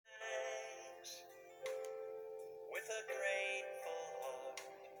a grateful heart,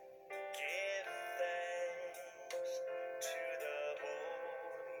 give thanks to the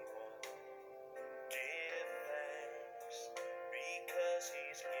Holy One. Give thanks because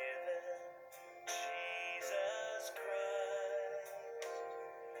He's given Jesus Christ,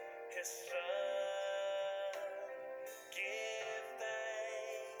 His Son. Give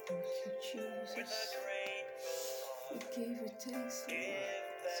Thank thanks you, with a Jesus. grateful We heart. give you thanks, Lord.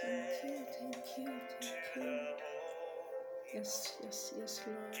 Give Thank you, thanks thank you, to thank the you. Holy Yes, One. yes, yes,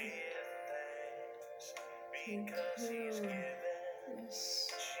 Lord. Give thanks Thank because He's you. given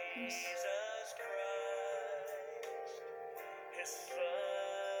Yes, yes, Jesus Christ, His Son.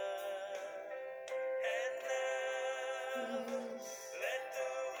 And now yes. let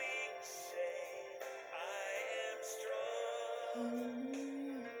the weak say, I am strong.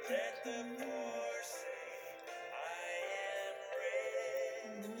 Hallelujah. Let Thank the you, Lord. poor say, I am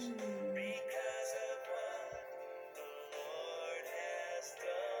rich Amen. because of what the Lord has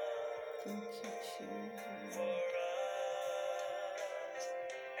done Thank you, Jesus. for us.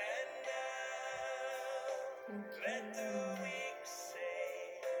 And now Thank let you, the Lord. weak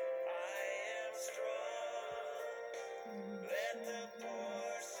say, I am strong. Let the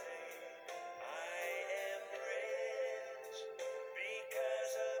poor say, I am rich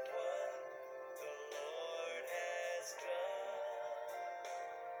because of what the Lord has done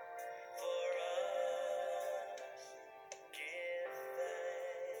for us. Give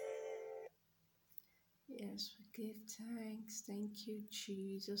thanks. Yes, we give thanks. Thank you,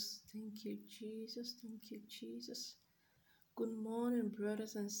 Jesus. Thank you, Jesus. Thank you, Jesus. Good morning,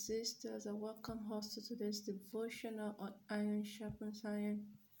 brothers and sisters. I welcome us to today's devotional on Iron Sharpens Iron.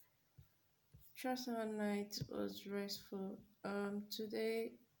 Trust our night was restful.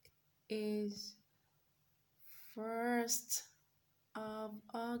 Today is 1st of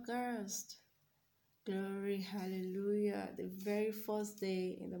August. Glory, hallelujah. The very first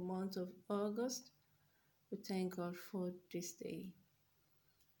day in the month of August. We thank God for this day.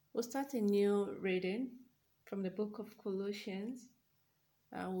 We'll start a new reading from the book of Colossians.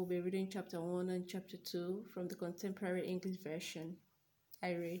 We'll be reading chapter 1 and chapter 2 from the Contemporary English Version.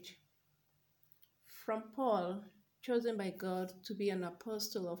 I read, From Paul, chosen by God to be an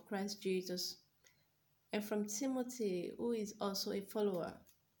apostle of Christ Jesus, and from Timothy, who is also a follower,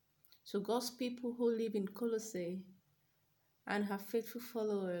 to God's people who live in Colossae and are faithful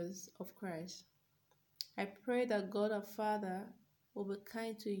followers of Christ. I pray that God our Father will be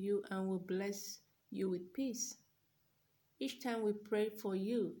kind to you and will bless you with peace. Each time we pray for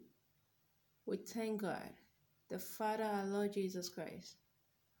you, we thank God, the Father our Lord Jesus Christ.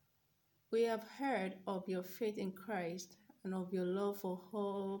 We have heard of your faith in Christ and of your love for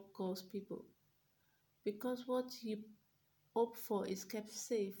all God's people, because what you hope for is kept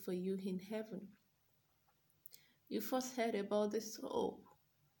safe for you in heaven. You first heard about this hope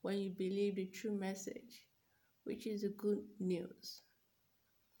when you believed the true message, which is the good news.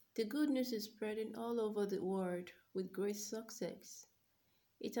 The good news is spreading all over the world with great success.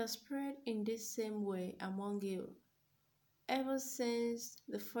 It has spread in this same way among you. Ever since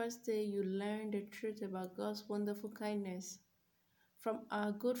the first day you learned the truth about God's wonderful kindness from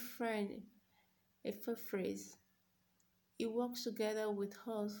our good friend Epaphras, he works together with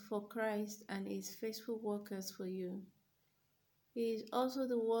us for Christ and is faithful workers for you. He is also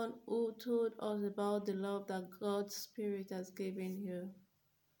the one who told us about the love that God's Spirit has given you.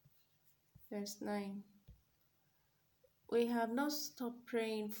 Verse 9. We have not stopped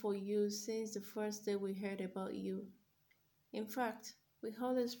praying for you since the first day we heard about you. In fact, we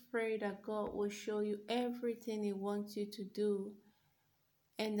always pray that God will show you everything He wants you to do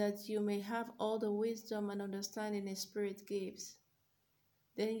and that you may have all the wisdom and understanding His Spirit gives.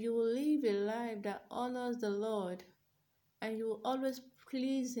 Then you will live a life that honors the Lord, and you will always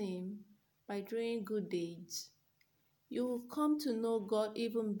please Him by doing good deeds. You will come to know God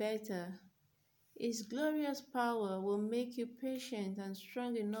even better. His glorious power will make you patient and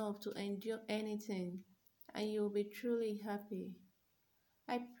strong enough to endure anything, and you will be truly happy.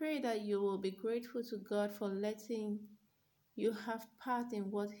 I pray that you will be grateful to God for letting you have part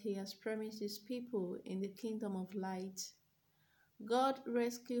in what He has promised His people in the kingdom of light. God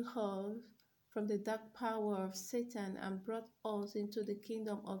rescued us from the dark power of Satan and brought us into the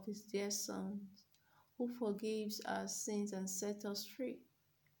kingdom of His dear Son, who forgives our sins and sets us free.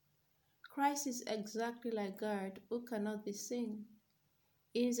 Christ is exactly like God, who cannot be seen.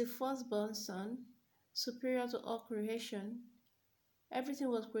 He is the firstborn Son, superior to all creation. Everything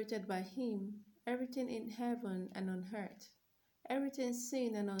was created by Him, everything in heaven and on earth, everything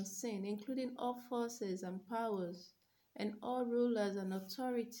seen and unseen, including all forces and powers, and all rulers and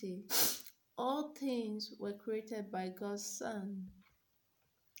authority. all things were created by God's Son,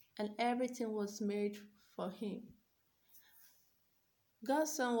 and everything was made for him.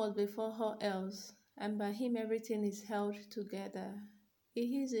 God's Son was before all else, and by him everything is held together.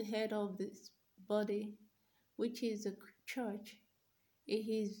 He is the head of this body, which is the church.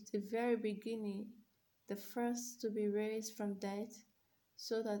 He is the very beginning, the first to be raised from death,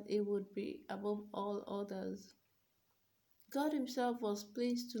 so that it would be above all others. God himself was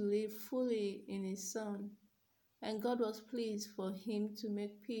pleased to live fully in his Son, and God was pleased for him to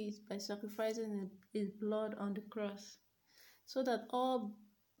make peace by sacrificing his blood on the cross, so that all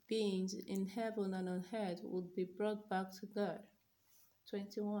beings in heaven and on earth would be brought back to God.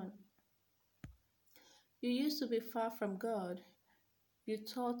 21. You used to be far from God. You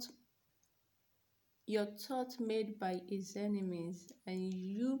thought your thought made by his enemies, and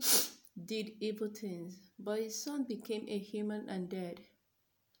you did evil things. But his Son became a human and dead.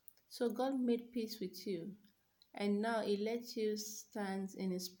 So God made peace with you, and now he lets you stand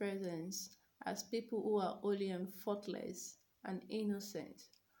in his presence as people who are holy and faultless and innocent.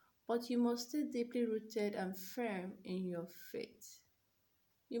 But you must stay deeply rooted and firm in your faith.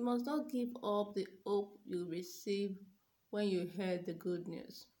 You must not give up the hope you received when you heard the good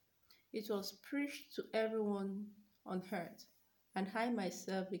news. It was preached to everyone on earth, and I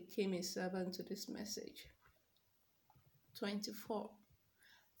myself became a servant to this message. 24.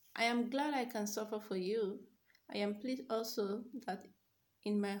 I am glad I can suffer for you. I am pleased also that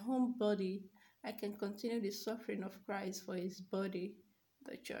in my own body I can continue the suffering of Christ for his body,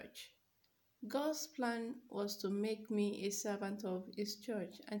 the church. God's plan was to make me a servant of his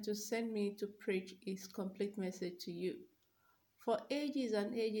church and to send me to preach his complete message to you. For ages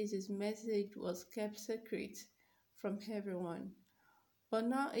and ages his message was kept secret from everyone, but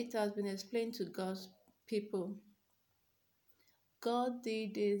now it has been explained to God's people. God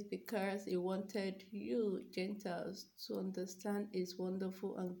did this because he wanted you, Gentiles, to understand his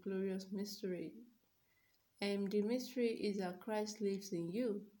wonderful and glorious mystery. And the mystery is that Christ lives in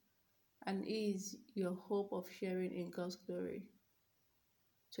you and is your hope of sharing in God's glory.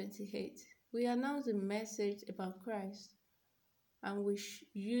 28. We announce the message about Christ, and we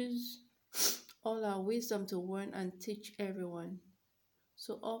use all our wisdom to warn and teach everyone,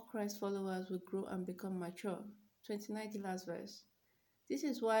 so all Christ followers will grow and become mature. 29, the last verse. This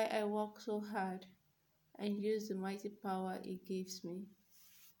is why I work so hard and use the mighty power he gives me.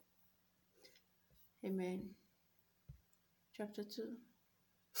 Amen. Chapter 2.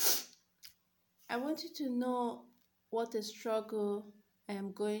 I want you to know what a struggle I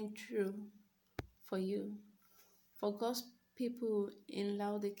am going through for you, for God's people in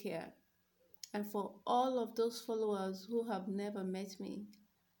Laodicea, and for all of those followers who have never met me.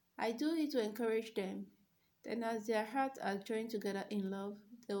 I do it to encourage them. Then as their hearts are joined together in love,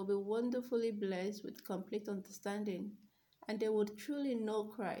 they will be wonderfully blessed with complete understanding, and they will truly know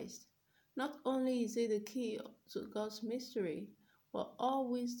Christ. Not only is he the key to God's mystery, but all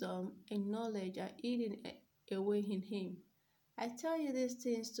wisdom and knowledge are hidden away in him. I tell you these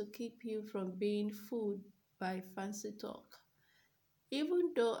things to keep you from being fooled by fancy talk.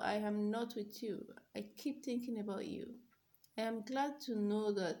 Even though I am not with you, I keep thinking about you. I am glad to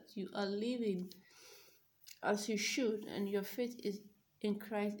know that you are living as you should, and your faith in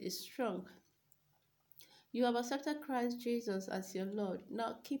Christ is strong. You have accepted Christ Jesus as your Lord.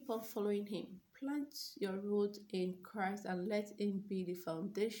 Now keep on following him. Plant your roots in Christ and let him be the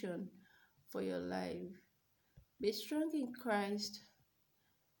foundation for your life. Be strong in Christ.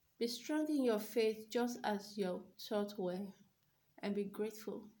 Be strong in your faith just as your thoughts were, and be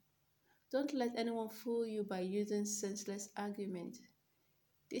grateful. Don't let anyone fool you by using senseless arguments.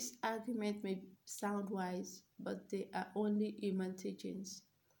 These arguments may sound wise, but they are only human teachings.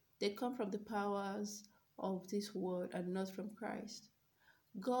 They come from the powers of this world and not from Christ.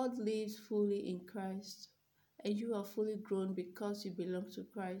 God lives fully in Christ, and you are fully grown because you belong to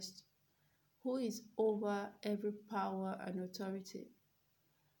Christ, who is over every power and authority.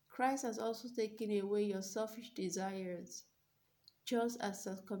 Christ has also taken away your selfish desires, just as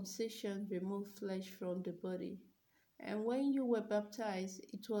circumcision removed flesh from the body. And when you were baptized,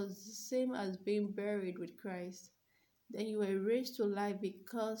 it was the same as being buried with Christ. Then you were raised to life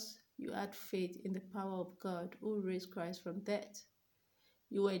because you had faith in the power of God who raised Christ from death.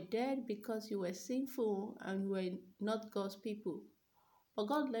 You were dead because you were sinful and were not God's people. But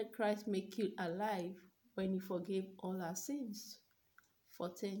God let Christ make you alive when he forgave all our sins.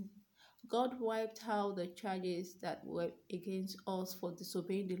 14. God wiped out the charges that were against us for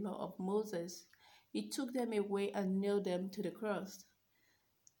disobeying the law of Moses. He took them away and nailed them to the cross.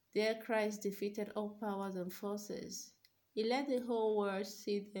 There Christ defeated all powers and forces. He let the whole world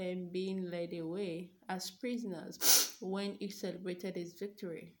see them being led away as prisoners when he celebrated his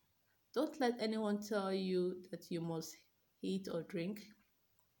victory. Don't let anyone tell you that you must eat or drink.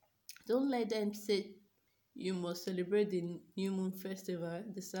 Don't let them say you must celebrate the new moon festival,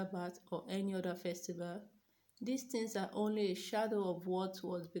 the Sabbath, or any other festival. These things are only a shadow of what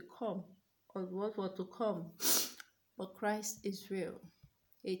was become, or what was to come. But Christ is real.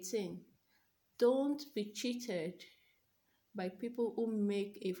 18. Don't be cheated by people who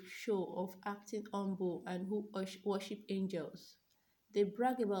make a show of acting humble and who worship angels. They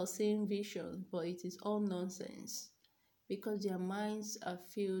brag about seeing visions, but it is all nonsense because their minds are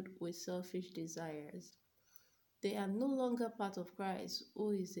filled with selfish desires. They are no longer part of Christ,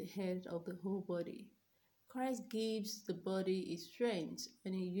 who is the head of the whole body. Christ gives the body its strength,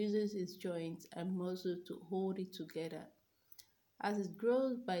 and he uses its joints and muscles to hold it together as it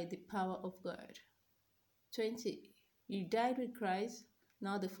grows by the power of God. 20. You died with Christ,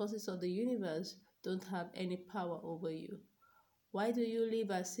 now the forces of the universe don't have any power over you. Why do you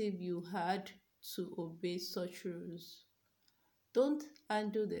live as if you had to obey such rules? Don't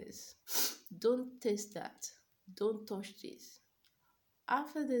undo this. Don't taste that. Don't touch this.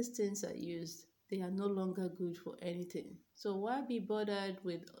 After these things are used, they are no longer good for anything. So why be bothered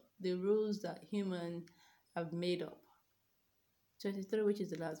with the rules that humans have made up? 23, which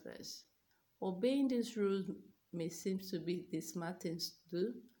is the last verse. Obeying these rules may seem to be the smart things to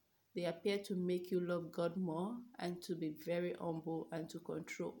do. They appear to make you love God more and to be very humble and to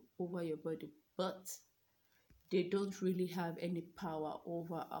control over your body. But they don't really have any power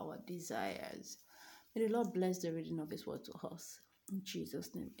over our desires. May the Lord bless the reading of His word to us. In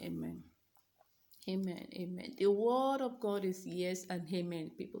Jesus' name, amen. Amen, amen. The word of God is yes and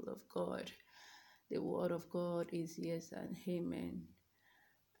amen, people of God. The word of God is yes and amen.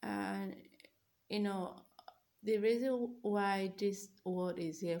 And, the reason why this word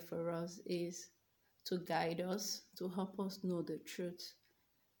is here for us is to guide us, to help us know the truth,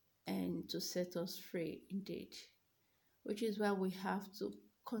 and to set us free indeed. Which is why we have to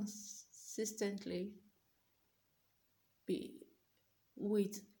consistently be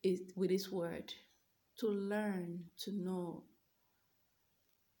with His word, to learn, to know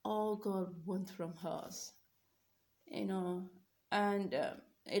all God wants from us. And a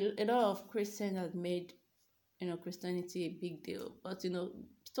lot of Christians have made Christianity a big deal. But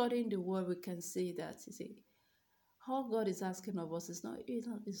studying the word, we can see that all God is asking of us is not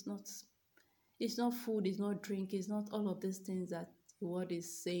food, it's not drink, it's not all of these things that the word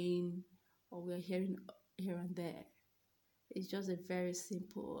is saying or we're hearing here and there. It's just a very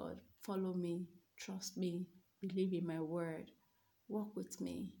simple word. Follow me, trust me, believe in my word, walk with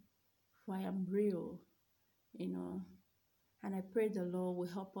me, for I am real, And I pray the Lord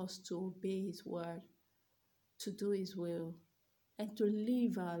will help us to obey His word, to do His will, and to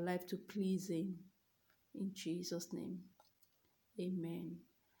live our life to please Him. In Jesus' name, amen.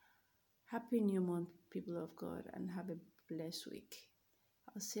 Happy New Month, people of God, and have a blessed week.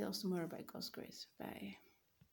 I'll see you tomorrow by God's grace. Bye.